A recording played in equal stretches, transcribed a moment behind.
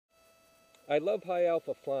I love high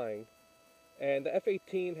alpha flying, and the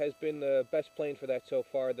F-18 has been the best plane for that so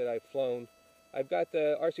far that I've flown. I've got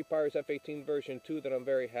the RCPowers F18 version 2 that I'm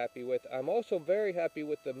very happy with. I'm also very happy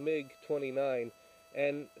with the MiG-29,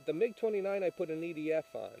 and the MiG-29 I put an EDF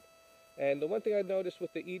on. And the one thing I noticed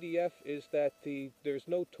with the EDF is that there's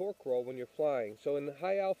no torque roll when you're flying. So in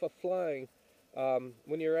high alpha flying,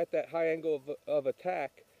 when you're at that high angle of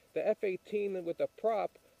attack, the F-18 with the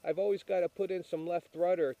prop, I've always got to put in some left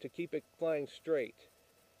rudder to keep it flying straight.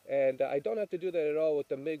 And I don't have to do that at all with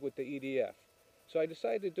the MiG with the EDF. So I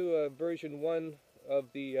decided to do a version 1 of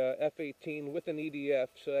the F-18 with an EDF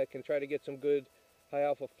so I can try to get some good high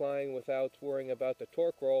alpha flying without worrying about the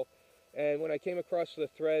torque roll. And when I came across the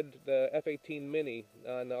thread, the F-18 Mini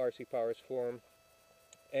on the RCPowers forum,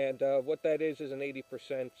 and what that is an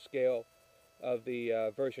 80% scale of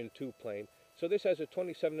the version 2 plane. So this has a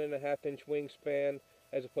 27.5-inch wingspan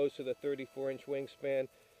as opposed to the 34-inch wingspan.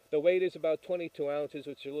 The weight is about 22 ounces,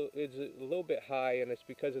 which is a little bit high, and it's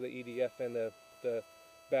because of the EDF and the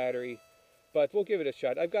battery. But we'll give it a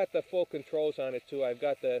shot. I've got the full controls on it too. I've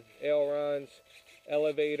got the Ailerons,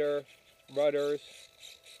 elevator, rudders.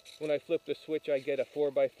 When I flip the switch, I get a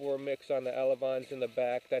 4x4 mix on the Elevons in the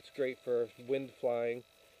back. That's great for wind flying.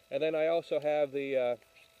 And then I also have the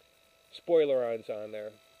Spoilerons on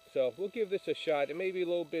there. So we'll give this a shot. It may be a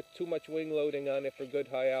little bit too much wing loading on it for good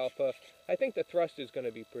high alpha. I think the thrust is going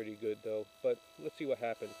to be pretty good though, but let's see what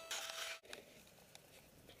happens.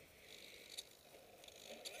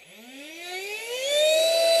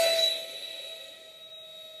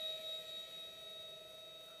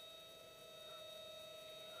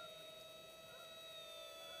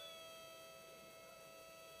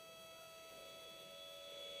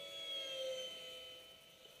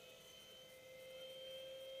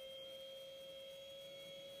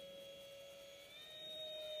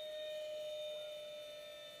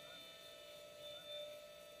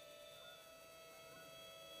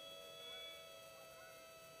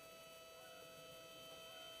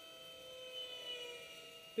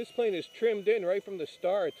 This plane is trimmed in right from the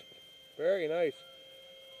start. Very nice.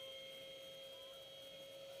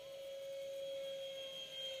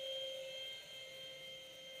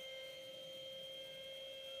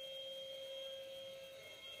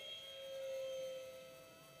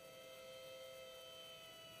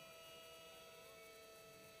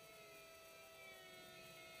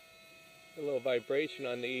 A little vibration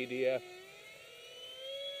on the EDF.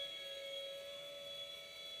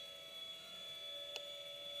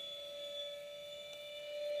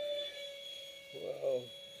 Whoa,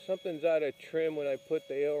 something's out of trim when I put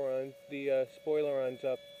the ailerons, the spoilerons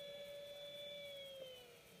up.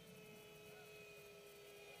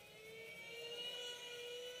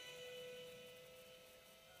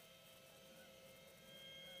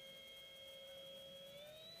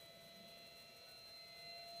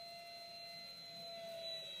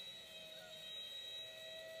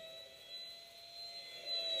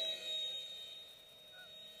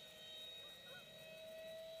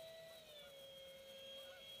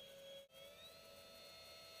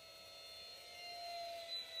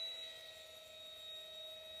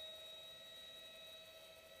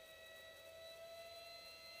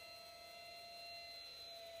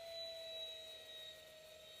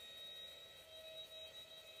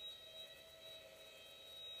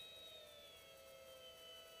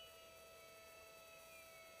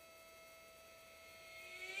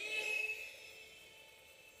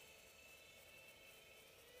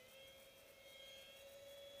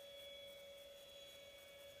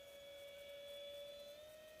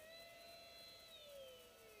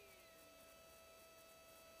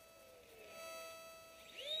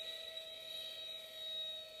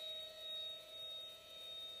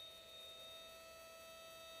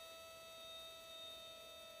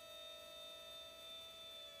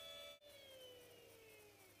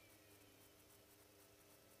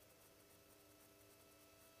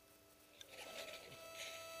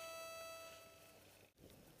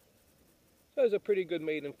 That was a pretty good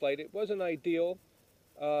maiden flight. It wasn't ideal,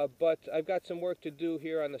 but I've got some work to do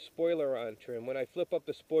here on the spoileron trim. When I flip up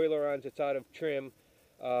the spoilerons, it's out of trim,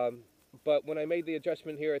 but when I made the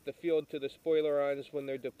adjustment here at the field to the spoilerons when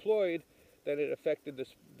they're deployed, then it affected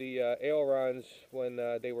the ailerons when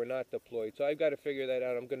they were not deployed. So I've got to figure that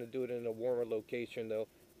out. I'm going to do it in a warmer location though.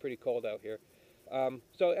 Pretty cold out here.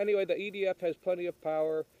 So anyway, the EDF has plenty of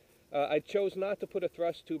power. I chose not to put a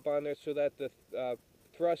thrust tube on there so that the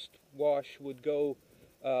thrust wash would go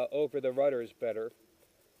over the rudders better.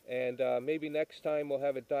 And maybe next time we'll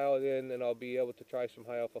have it dialed in and I'll be able to try some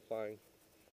high alpha flying.